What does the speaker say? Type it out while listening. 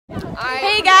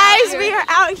Hey guys, we are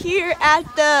out here at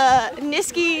the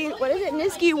Niski, what is it?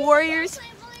 Niski Warriors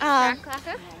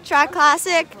Track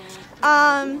Classic.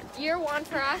 Year one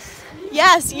for us.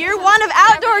 Yes, year one of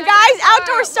outdoor, guys.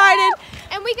 Outdoor started.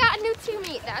 And we got a new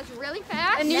teammate that was really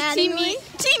fast. A new teammate.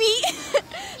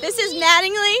 This is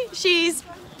Mattingly. She's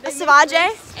a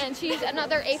Savaje. And she's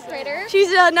another 8th grader.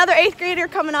 She's another 8th grader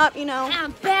coming up, you know. And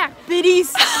I'm back.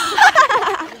 Biddies.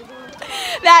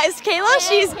 That is Kayla.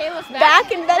 She's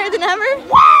back and better than ever.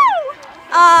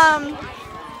 Woo!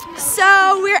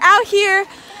 So we're out here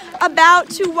about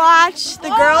to watch the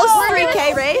girls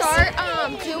 3K race. Start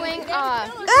doing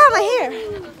my hair.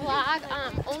 Vlog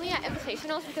only at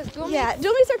invitationals because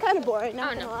Doomies are kind of boring.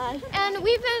 Not gonna lie. And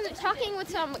we've been talking with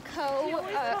some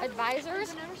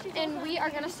co-advisors, and we are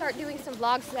gonna start doing some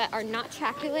vlogs that are not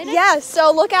track related. Yeah,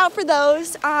 so look out for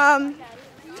those.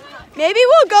 Maybe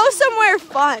we'll go somewhere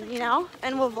fun, you know,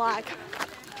 and we'll vlog.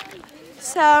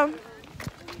 So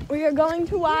we are going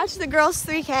to watch the girls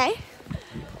 3K.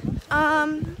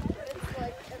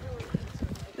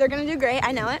 They're gonna do great,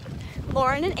 I know it.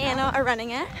 Lauren and Anna are running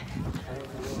it.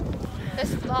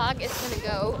 This vlog is gonna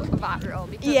go viral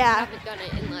because we haven't done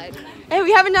it in like... And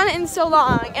we haven't done it in so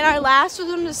long, and our last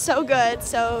one was so good,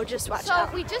 so just watch out.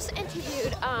 So we just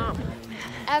interviewed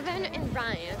Evan and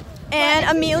Ryan. And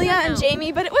Amelia and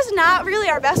Jamie, but it was not really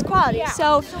our best quality. Yeah.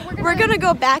 So we're gonna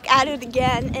go back at it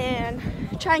again and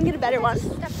try and get a better one.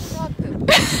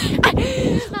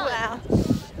 Wow.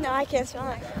 No, I can't smell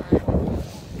it.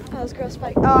 That was gross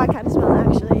spike. Oh, I kind of smell it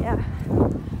actually, yeah.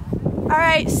 All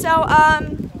right, so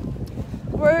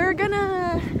we're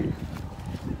gonna.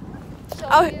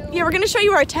 We're gonna show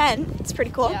you our tent. It's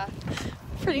pretty cool. Yeah.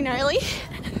 Pretty gnarly.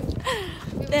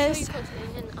 This.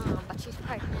 But she's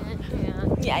pregnant.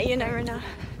 Yeah, you never know.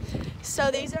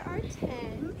 So these are our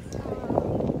tents.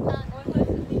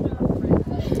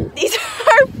 These are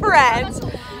our friends.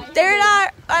 They're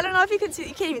not. I don't know if you can see.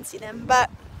 You can't even see them, but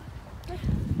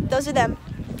those are them.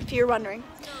 If you're wondering.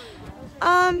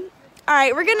 All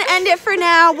right, we're gonna end it for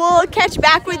now. We'll catch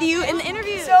back with you in the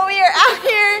interview. So we are out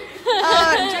here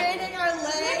draining our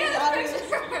legs.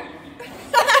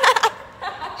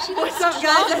 What's up,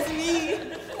 guys? That's me.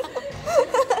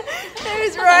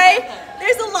 There's Roy.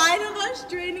 There's a line of us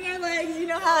draining our legs. You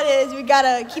know how it is. We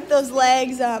gotta keep those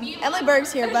legs. Emily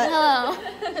Berg's here, but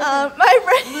my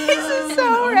face is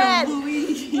so red.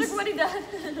 Look what he does.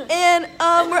 And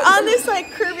we're on this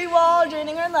like curvy wall,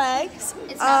 draining our legs.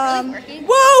 It's not really working.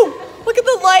 Whoa! Look at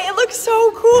the light. It looks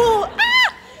so cool.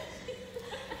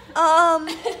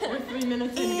 We're 3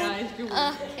 minutes in, guys.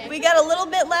 Okay. We got a little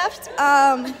bit left.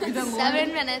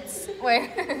 7 minutes.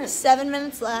 Where? 7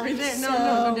 minutes left. Right there. No, so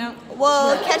go down.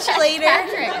 We'll catch you later.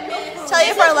 Patrick. Tell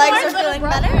you if our legs are feeling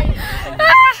better.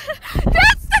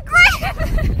 That's the grape!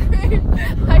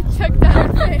 I checked out her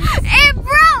face. It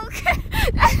broke!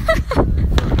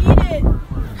 Eat it.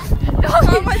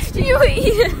 How much do you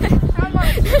eat? How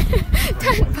much?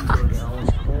 $10.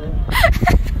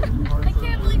 I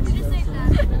can't believe you just said that.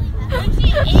 Did she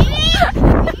eat it?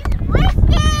 Risk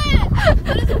it!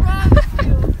 What is wrong with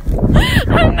you?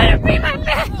 I'm gonna be my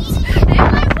bitch! It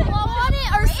might blow on it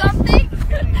or something.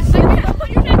 Put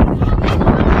your neck.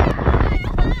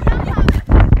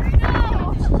 No!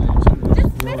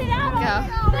 Just spit it out. Go.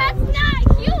 That's not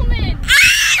human!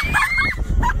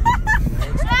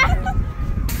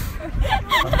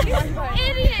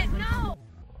 Idiot! No!